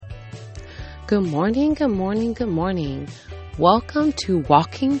Good morning, good morning, good morning. Welcome to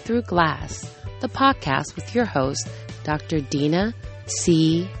Walking Through Glass, the podcast with your host, Dr. Dina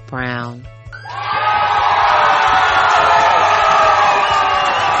C. Brown.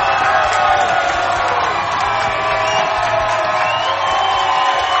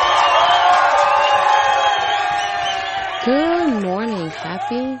 Good morning.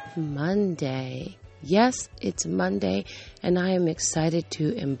 Happy Monday. Yes, it's Monday, and I am excited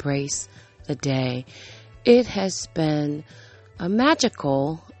to embrace the day. It has been a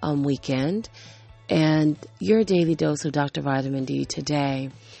magical weekend, and your daily dose of Dr. Vitamin D today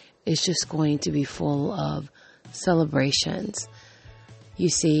is just going to be full of celebrations. You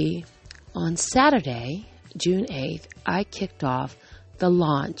see, on Saturday, June 8th, I kicked off The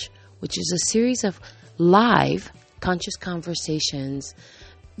Launch, which is a series of live conscious conversations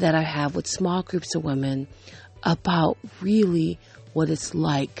that I have with small groups of women about really what it's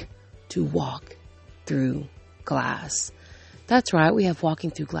like to walk through glass. That's right. We have Walking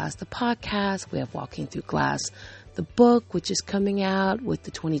Through Glass, the podcast. We have Walking Through Glass, the book, which is coming out with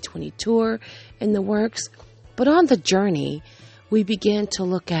the 2020 tour in the works. But on the journey, we began to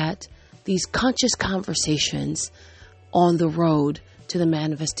look at these conscious conversations on the road to the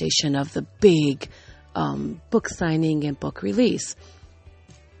manifestation of the big book signing and book release.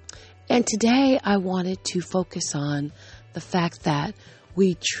 And today I wanted to focus on the fact that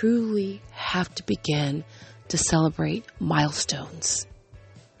we truly have to begin to celebrate milestones.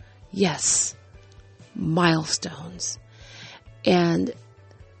 Yes, milestones. And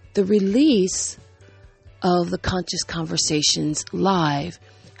the release of the Conscious Conversations live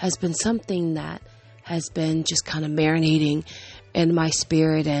has been something that has been just kind of marinating in my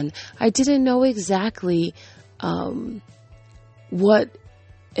spirit. And I didn't know exactly what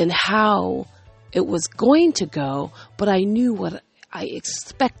and how it was going to go, but I knew what I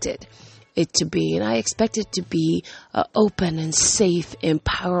expected it to be. And I expected it to be open and safe,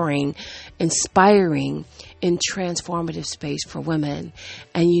 empowering, inspiring, and transformative space for women.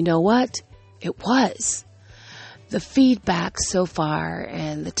 And you know what? It was. The feedback so far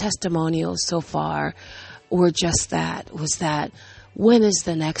and the testimonials so far were just that, was that when is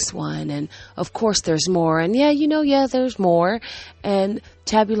the next one? And of course there's more. And there's more. And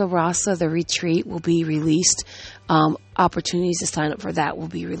Tabula Rasa, the retreat, will be released. Opportunities to sign up for that will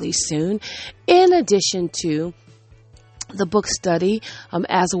be released soon. In addition to the book study,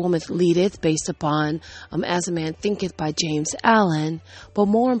 As a Woman Leadeth, based upon As a Man Thinketh by James Allen. But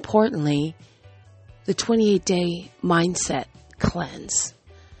more importantly, the 28-day mindset cleanse.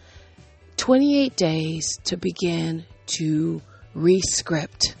 28 days to begin to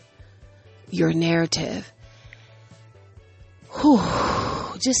re-script your narrative. Whew,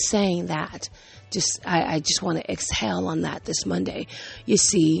 just saying that. I just want to exhale on that this Monday. You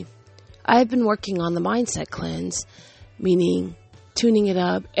see, I've been working on the mindset cleanse, meaning tuning it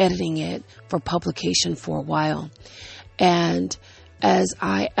up, editing it for publication for a while. And as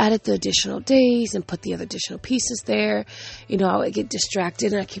I added the additional days and put the other additional pieces there, I would get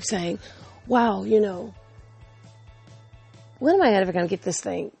distracted and I keep saying, wow, when am I ever going to get this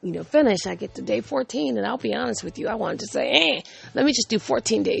thing, finished? I get to day 14, and I'll be honest with you, I wanted to say, let me just do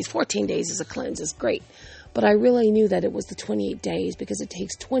 14 days. 14 days is a cleanse. It's great. But I really knew that it was the 28 days because it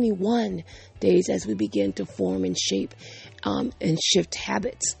takes 21 days as we begin to form and shape and shift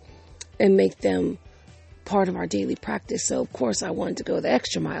habits and make them part of our daily practice. So, of course, I wanted to go the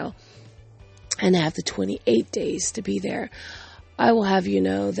extra mile and have the 28 days to be there. I will have you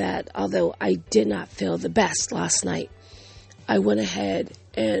know that although I did not feel the best last night, I went ahead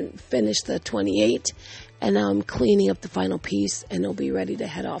and finished the 28, and now I'm cleaning up the final piece, and it'll be ready to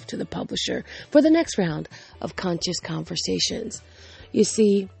head off to the publisher for the next round of Conscious Conversations. You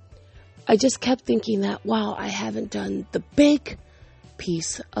see, I just kept thinking that, wow, I haven't done the big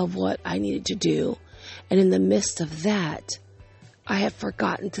piece of what I needed to do. And in the midst of that, I had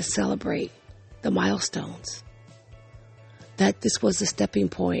forgotten to celebrate the milestones. That this was a stepping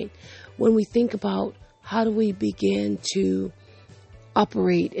point. When we think about how do we begin to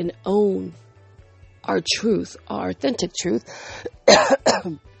operate and own our truth, our authentic truth,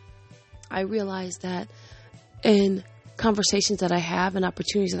 I realize that in conversations that I have and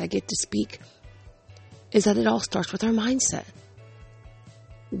opportunities that I get to speak, is that it all starts with our mindset.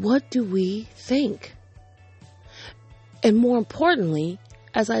 What do we think? And more importantly,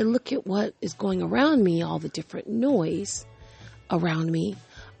 as I look at what is going around me, all the different noise around me,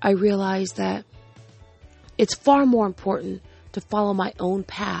 I realize that it's far more important to follow my own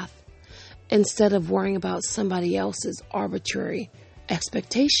path instead of worrying about somebody else's arbitrary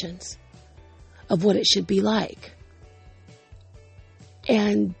expectations of what it should be like.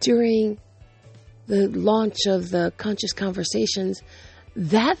 And during the launch of the Conscious Conversations,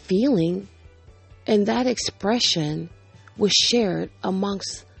 that feeling and that expression was shared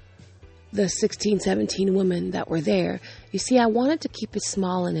amongst the 16, 17 women that were there. You see, I wanted to keep it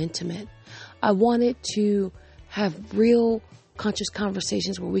small and intimate. I wanted to have real conscious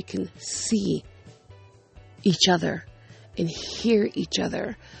conversations where we can see each other and hear each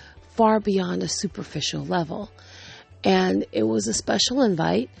other far beyond a superficial level. And it was a special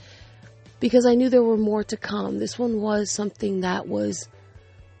invite because I knew there were more to come. This one was something that was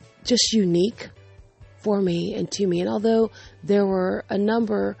just unique for me and to me. And although there were a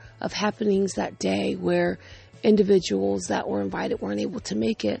number of happenings that day where individuals that were invited weren't able to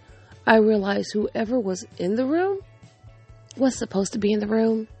make it, I realized whoever was in the room was supposed to be in the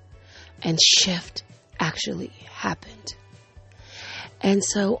room, and shift actually happened. And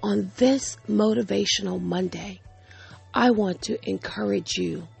so on this Motivational Monday, I want to encourage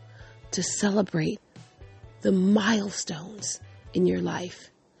you to celebrate the milestones in your life.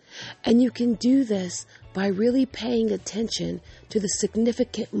 And you can do this by really paying attention to the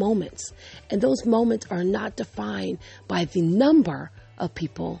significant moments. And those moments are not defined by the number of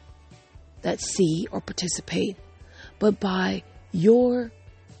people that see or participate, but by your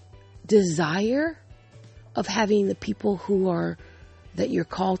desire of having the people that you're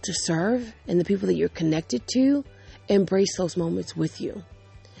called to serve and the people that you're connected to embrace those moments with you.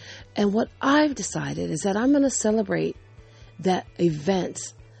 And what I've decided is that I'm going to celebrate that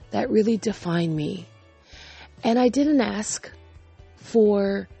events that really define me. And I didn't ask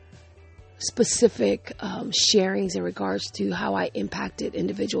for specific sharings in regards to how I impacted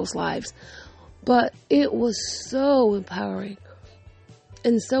individuals' lives, but it was so empowering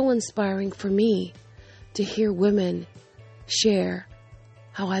and so inspiring for me to hear women share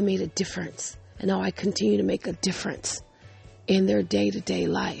how I made a difference and how I continue to make a difference in their day-to-day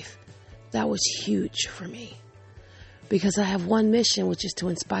life. That was huge for me because I have one mission, which is to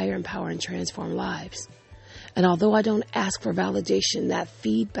inspire, empower, and transform lives. And although I don't ask for validation, that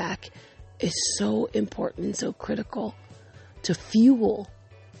feedback is so important and so critical to fuel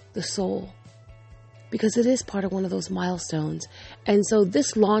the soul, because it is part of one of those milestones. And so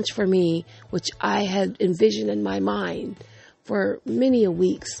this launch for me, which I had envisioned in my mind for many a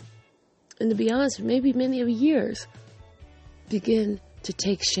weeks, and to be honest, maybe many of years, begin to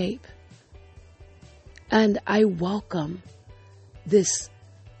take shape. And I welcome this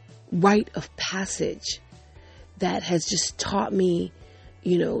rite of passage that has just taught me,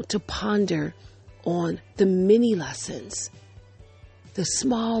 to ponder on the mini lessons, the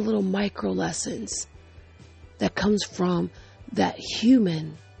small little micro lessons that comes from that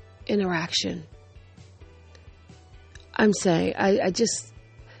human interaction. I'm saying, I just,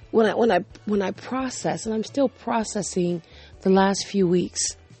 when I process, and I'm still processing the last few weeks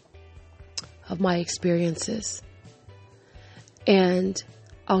of my experiences, and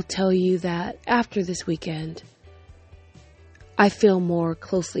I'll tell you that after this weekend, I feel more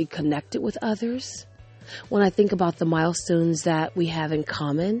closely connected with others. When I think about the milestones that we have in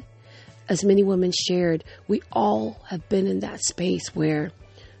common, as many women shared, we all have been in that space where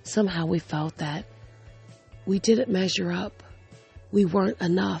somehow we felt that we didn't measure up. We weren't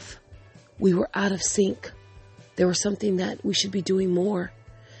enough. We were out of sync. There was something that we should be doing more.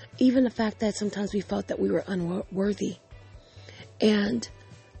 Even the fact that sometimes we felt that we were unworthy. And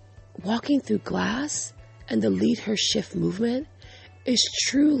walking through glass and the Lead Her Shift movement is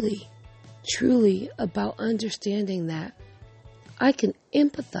truly, truly about understanding that I can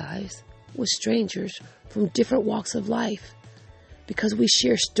empathize with strangers from different walks of life because we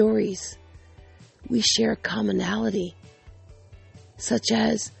share stories. We share commonality, such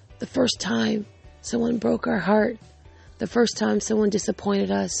as the first time someone broke our heart, the first time someone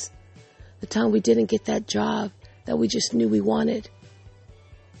disappointed us, the time we didn't get that job that we just knew we wanted,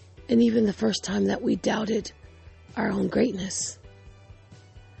 and even the first time that we doubted our own greatness.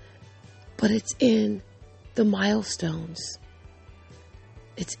 But it's in the milestones.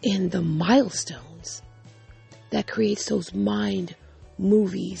 It's in the milestones that creates those mind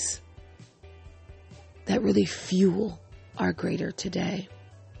movies that really fuel our greater today.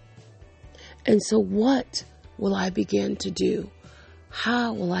 And so what will I begin to do?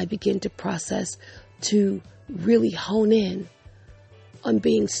 How will I begin to process to really hone in on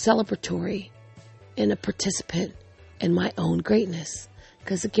being celebratory and a participant in my own greatness?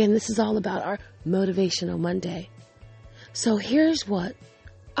 Because again, this is all about our Motivational Monday. So here's what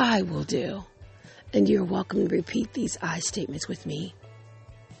I will do. And you're welcome to repeat these I statements with me.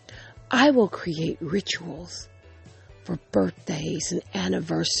 I will create rituals for birthdays and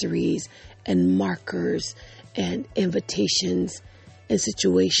anniversaries and markers and invitations and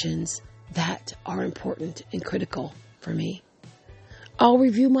situations that are important and critical for me. I'll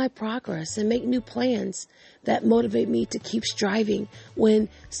review my progress and make new plans that motivate me to keep striving when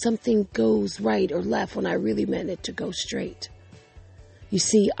something goes right or left when I really meant it to go straight. You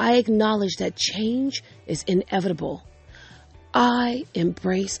see, I acknowledge that change is inevitable. I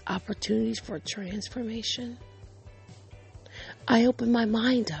embrace opportunities for transformation. I open my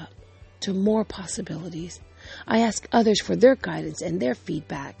mind up to more possibilities. I ask others for their guidance and their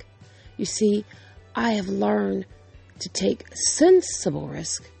feedback. You see, I have learned to take sensible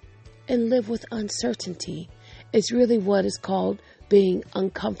risk and live with uncertainty. It's really what is called getting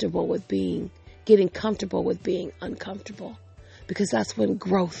comfortable with being uncomfortable, because that's when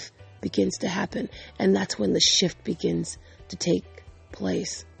growth begins to happen, and that's when the shift begins to take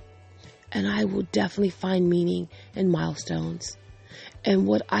place. And I will definitely find meaning in milestones. And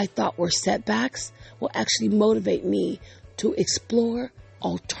what I thought were setbacks will actually motivate me to explore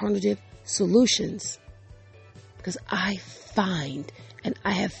alternative solutions, because I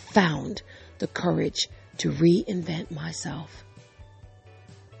have found the courage to reinvent myself.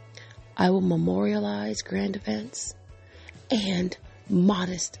 I will memorialize grand events and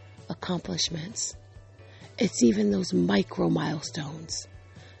modest accomplishments. It's even those micro milestones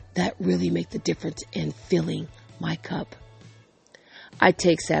that really make the difference in filling my cup. I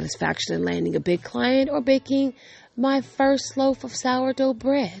take satisfaction in landing a big client or baking my first loaf of sourdough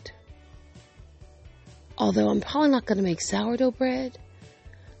bread. Although I'm probably not going to make sourdough bread,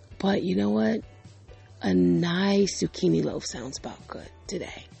 but you know what? A nice zucchini loaf sounds about good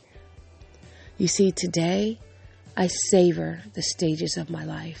today. You see, today I savor the stages of my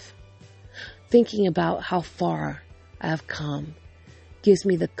life. Thinking about how far I have come gives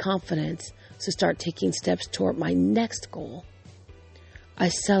me the confidence to start taking steps toward my next goal. I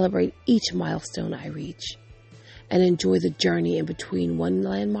celebrate each milestone I reach and enjoy the journey in between one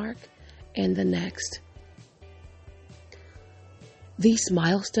landmark and the next. These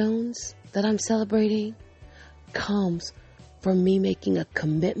milestones that I'm celebrating comes from me making a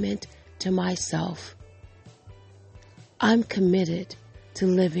commitment to myself. I'm committed to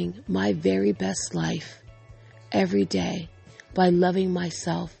living my very best life every day by loving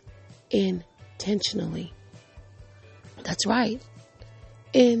myself intentionally. That's right.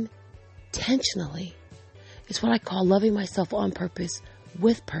 Intentionally. It's what I call loving myself on purpose,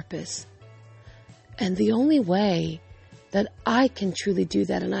 with purpose. And the only way that I can truly do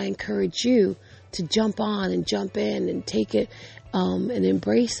that, and I encourage you to jump on and jump in and take it and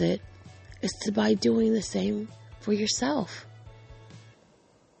embrace it, is by doing the same for yourself.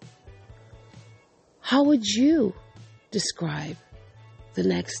 How would you describe the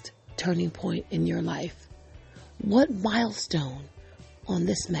next turning point in your life? What milestone on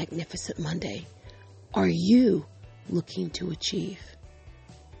this magnificent Monday are you looking to achieve?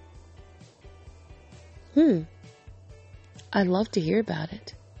 I'd love to hear about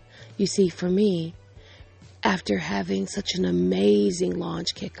it. You see, for me, after having such an amazing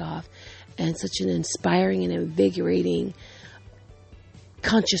launch kickoff and such an inspiring and invigorating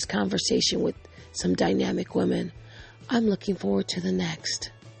conscious conversation with some dynamic women, I'm looking forward to the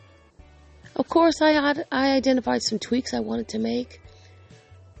next. Of course, I identified some tweaks I wanted to make,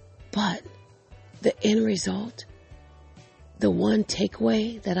 but the end result, the one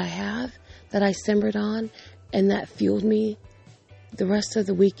takeaway that I have, that I simmered on, and that fueled me the rest of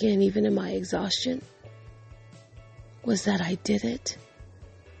the weekend, even in my exhaustion, was that I did it.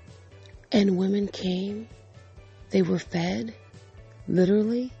 And women came. They were fed,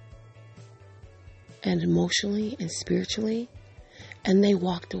 literally, and emotionally, and spiritually. And they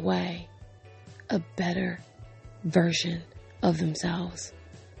walked away a better version of themselves.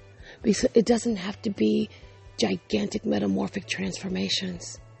 Because it doesn't have to be gigantic metamorphic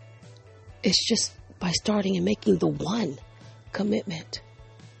transformations. It's just by starting and making the one commitment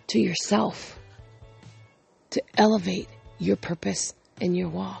to yourself to elevate your purpose and your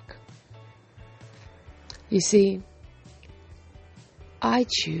walk. You see, I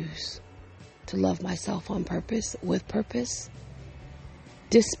choose to love myself on purpose, with purpose,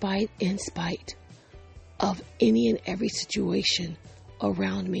 despite, in spite of any and every situation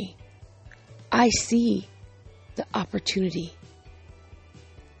around me. I see the opportunity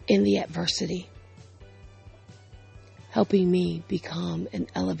in the adversity, helping me become and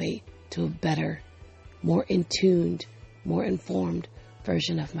elevate to a better, more in tuned, more informed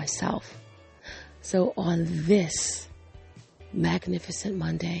version of myself. So on this magnificent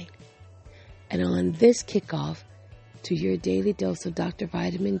Monday, and on this kickoff to your daily dose of Dr.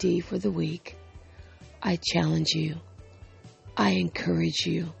 Vitamin D for the week, I challenge you, I encourage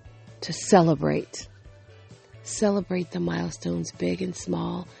you to celebrate the milestones, big and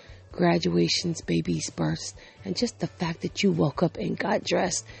small, graduations, babies' births, and just the fact that you woke up and got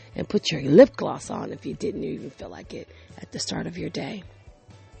dressed and put your lip gloss on if you didn't even feel like it at the start of your day.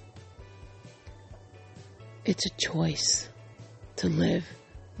 It's a choice to live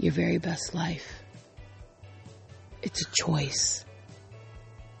your very best life. It's a choice.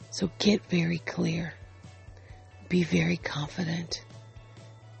 So get very clear, be very confident,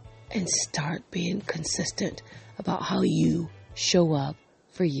 and start being consistent about how you show up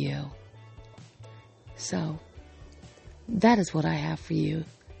for you. So that is what I have for you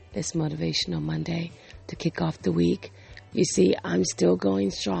this Motivational Monday to kick off the week. You see, I'm still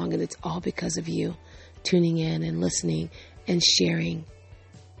going strong, and it's all because of you tuning in and listening and sharing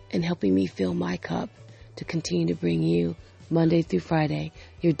and helping me fill my cup to continue to bring you Monday through Friday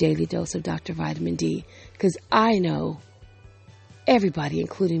your daily dose of Dr. Vitamin D, because I know everybody,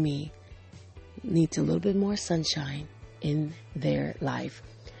 including me, needs a little bit more sunshine in their life.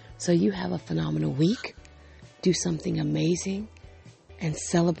 So you have a phenomenal week. Do something amazing and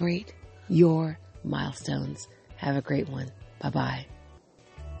celebrate your milestones. Have a great one. Bye-bye.